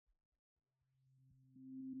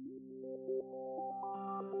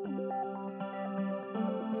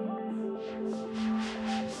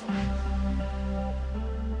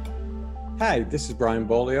Hi, this is Brian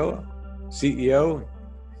Bolio, CEO,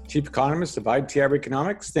 Chief Economist of ITR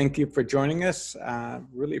Economics. Thank you for joining us.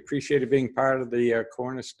 Really appreciated being part of the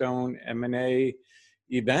Cornerstone M&A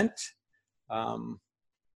event.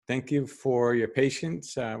 Thank you for your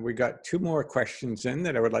patience. We got two more questions in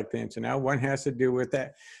that I would like to answer now. One has to do with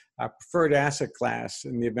that preferred asset class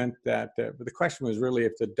in the event that, the question was really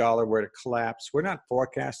if the dollar were to collapse. We're not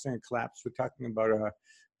forecasting a collapse. We're talking about a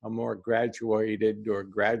more graduated or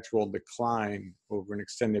gradual decline over an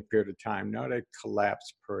extended period of time, not a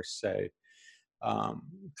collapse per se.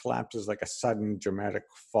 Collapse is like a sudden dramatic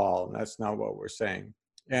fall, and that's not what we're saying.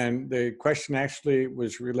 And the question actually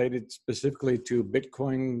was related specifically to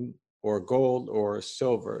Bitcoin or gold or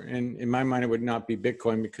silver. And in my mind, it would not be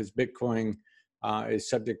Bitcoin because Bitcoin is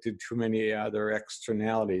subject to too many other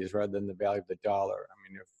externalities rather than the value of the dollar. I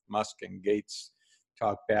mean, if Musk and Gates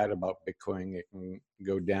talk bad about Bitcoin, it can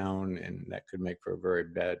go down, and that could make for a very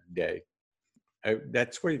bad day.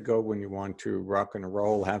 That's where you go when you want to rock and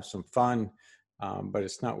roll, have some fun, but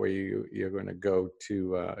it's not where you're going to go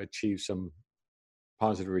to achieve some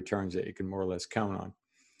positive returns that you can more or less count on.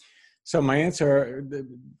 So my answer,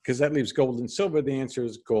 because that leaves gold and silver, the answer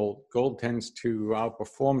is gold. Gold tends to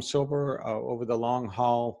outperform silver over the long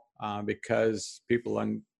haul because people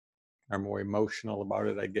are more emotional about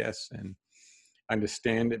it, I guess, and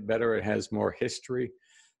understand it better. It has more history.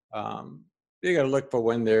 You got to look for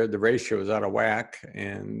when the ratio is out of whack,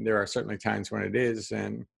 and there are certainly times when it is.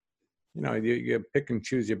 And you know, you pick and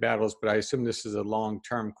choose your battles. But I assume this is a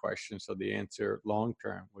long-term question, so the answer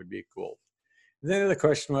long-term would be gold. Then the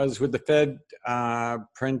question was, would the Fed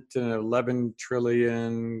print an 11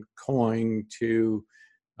 trillion coin to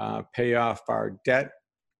pay off our debt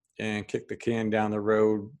and kick the can down the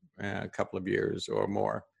road a couple of years or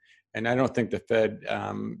more? And I don't think the Fed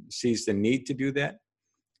sees the need to do that.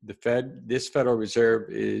 This Federal Reserve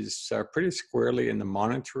is pretty squarely in the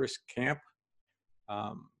monetarist camp,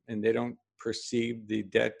 and they don't perceive the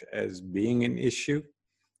debt as being an issue.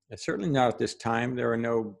 Certainly not at this time. There are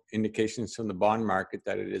no indications from the bond market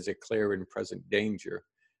that it is a clear and present danger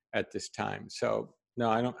at this time. So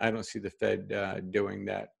no, I don't see the Fed doing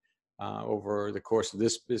that over the course of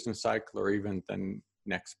this business cycle or even the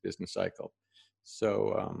next business cycle.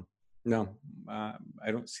 So no, I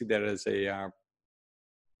don't see that as a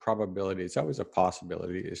probability. It's always a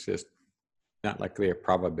possibility. It's just not likely a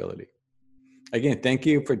probability. Again, thank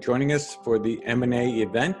you for joining us for the M&A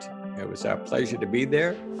event. It was our pleasure to be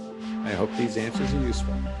there. I hope these answers are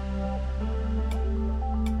useful.